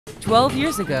12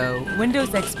 years ago, Windows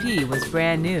XP was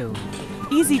brand new.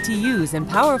 Easy to use and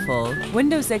powerful,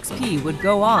 Windows XP would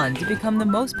go on to become the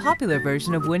most popular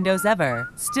version of Windows ever,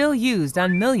 still used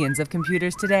on millions of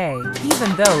computers today,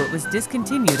 even though it was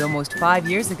discontinued almost 5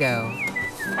 years ago.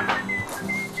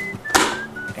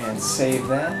 And save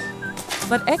that.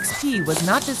 But XP was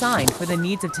not designed for the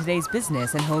needs of today's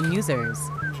business and home users.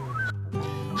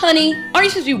 Honey, aren't you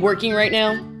supposed to be working right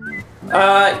now?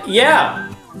 Yeah.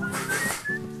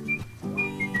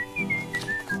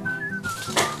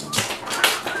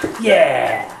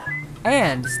 Yeah!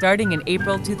 And starting in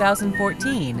April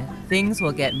 2014, things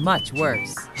will get much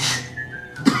worse.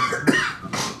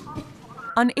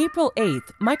 On April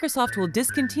 8th, Microsoft will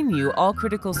discontinue all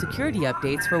critical security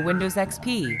updates for Windows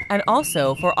XP, and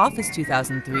also for Office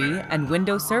 2003 and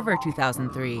Windows Server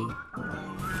 2003.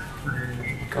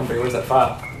 Company, where's that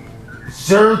file?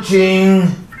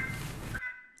 Searching!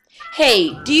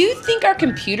 Hey, do you think our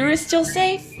computer is still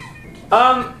safe?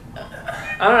 I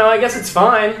don't know, I guess it's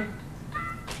fine.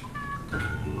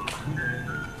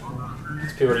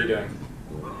 XP, what are you doing?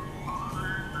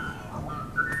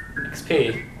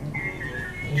 XP?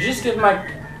 Did you just give my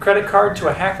credit card to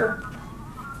a hacker?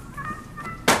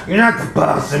 You're not the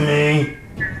boss of me.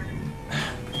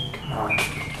 Come on.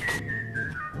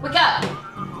 Wake up!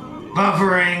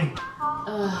 Buffering.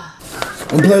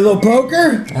 Wanna play a little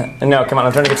poker? No, come on,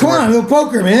 I'm trying to get some Come on, a work. little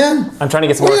poker, man. I'm trying to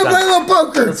get some We're work gonna play a done. little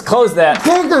poker. Let's close that.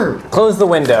 Poker. Close the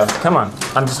window. Come on.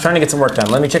 I'm just trying to get some work done.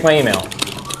 Let me check my email.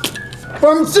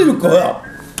 Pharmaceutical help.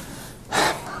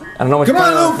 I don't know what Come you're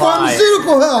on, a trying little to imply.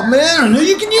 pharmaceutical help, man. I know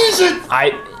you can use it.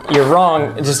 You're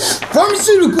wrong. Just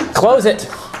Pharmaceutical. close it.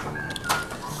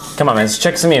 Come on, man. Let's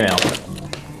check some email.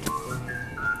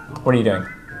 What are you doing?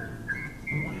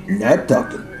 Not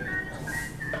talking.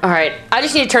 Alright, I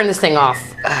just need to turn this thing off.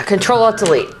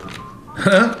 Control-Alt-Delete.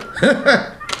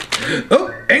 Oh,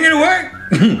 ain't gonna work.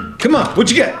 Come on, what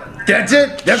you got? That's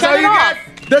it? That's Shut all it you off. got?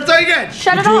 That's all you got?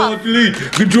 Shut it Control off. Alt Delete.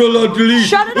 Control Alt Delete.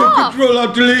 Shut it Oh, off. Control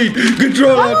Alt Delete.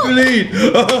 Control Alt Delete. This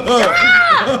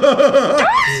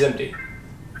is empty.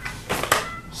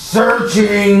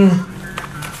 Searching.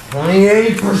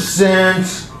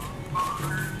 28%.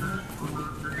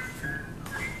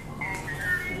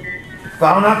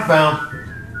 File not found.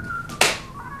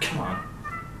 Come on.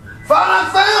 File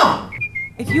not found.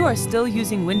 If you are still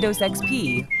using Windows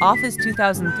XP, Office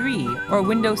 2003, or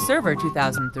Windows Server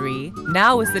 2003,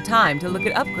 now is the time to look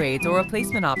at upgrades or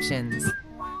replacement options.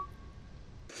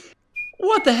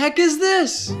 What the heck is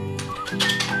this?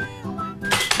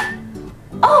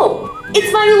 Oh,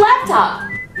 it's my new laptop!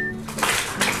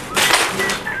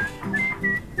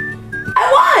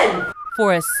 I won!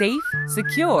 For a safe,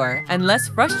 secure, and less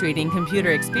frustrating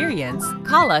computer experience,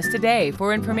 call us today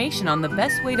for information on the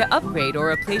best way to upgrade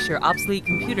or replace your obsolete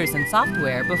computers and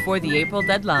software before the April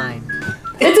deadline.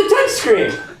 It's a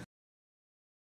touchscreen!